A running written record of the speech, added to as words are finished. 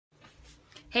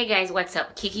Hey guys, what's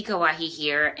up? Kiki Kawahi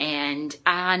here, and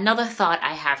another thought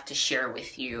I have to share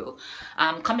with you.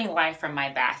 Coming live from my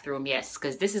bathroom, yes,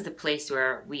 because this is the place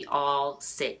where we all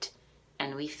sit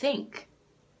and we think,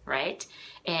 right?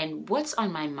 And what's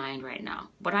on my mind right now,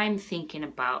 what I'm thinking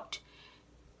about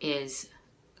is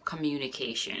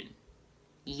communication.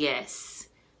 Yes,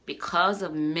 because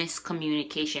of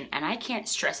miscommunication, and I can't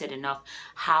stress it enough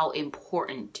how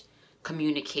important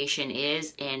communication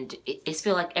is. And it's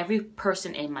feel like every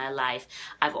person in my life,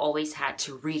 I've always had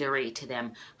to reiterate to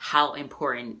them how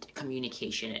important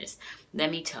communication is. Let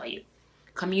me tell you,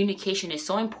 communication is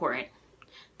so important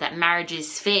that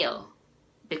marriages fail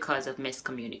because of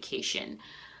miscommunication.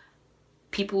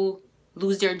 People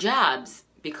lose their jobs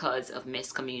because of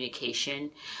miscommunication.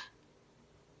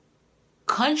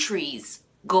 Countries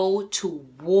go to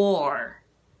war.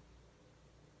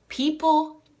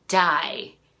 People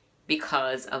die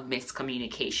because of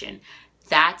miscommunication.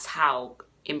 That's how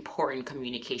important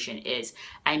communication is.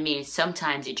 I mean,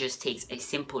 sometimes it just takes a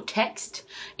simple text,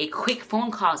 a quick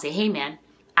phone call, say, hey man,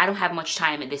 I don't have much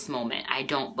time at this moment. I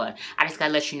don't, but I just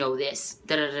gotta let you know this.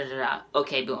 Da da da da da.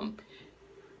 Okay, boom.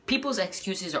 People's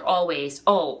excuses are always,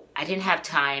 oh, I didn't have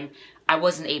time, I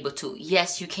wasn't able to.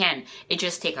 Yes, you can. It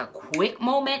just take a quick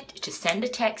moment to send a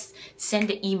text, send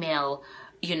an email,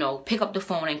 pick up the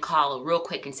phone and call real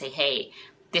quick and say, hey,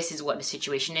 this is what the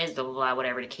situation is, blah, blah, blah,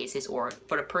 whatever the case is. Or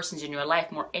for the persons in your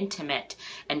life more intimate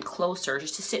and closer,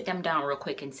 just to sit them down real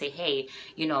quick and say, hey,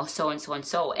 so and so and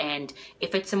so. And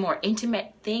if it's a more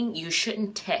intimate thing, you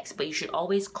shouldn't text, but you should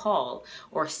always call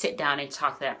or sit down and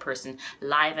talk to that person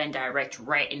live and direct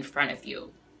right in front of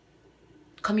you.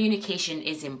 Communication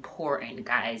is important,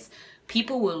 guys.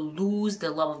 People will lose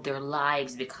the love of their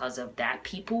lives because of that.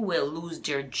 People will lose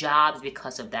their jobs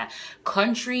because of that.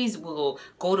 Countries will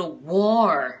go to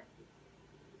war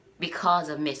because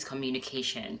of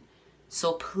miscommunication.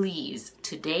 So please,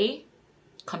 today,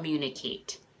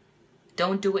 communicate.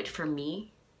 Don't do it for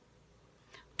me.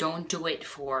 Don't do it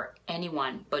for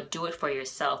anyone, but do it for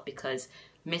yourself, because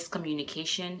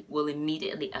miscommunication will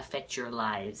immediately affect your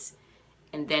lives.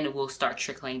 And then it will start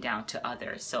trickling down to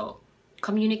others. So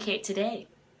communicate today.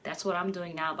 That's what I'm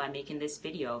doing now by making this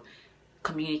video.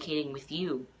 Communicating with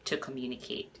you to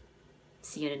communicate.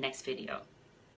 See you in the next video.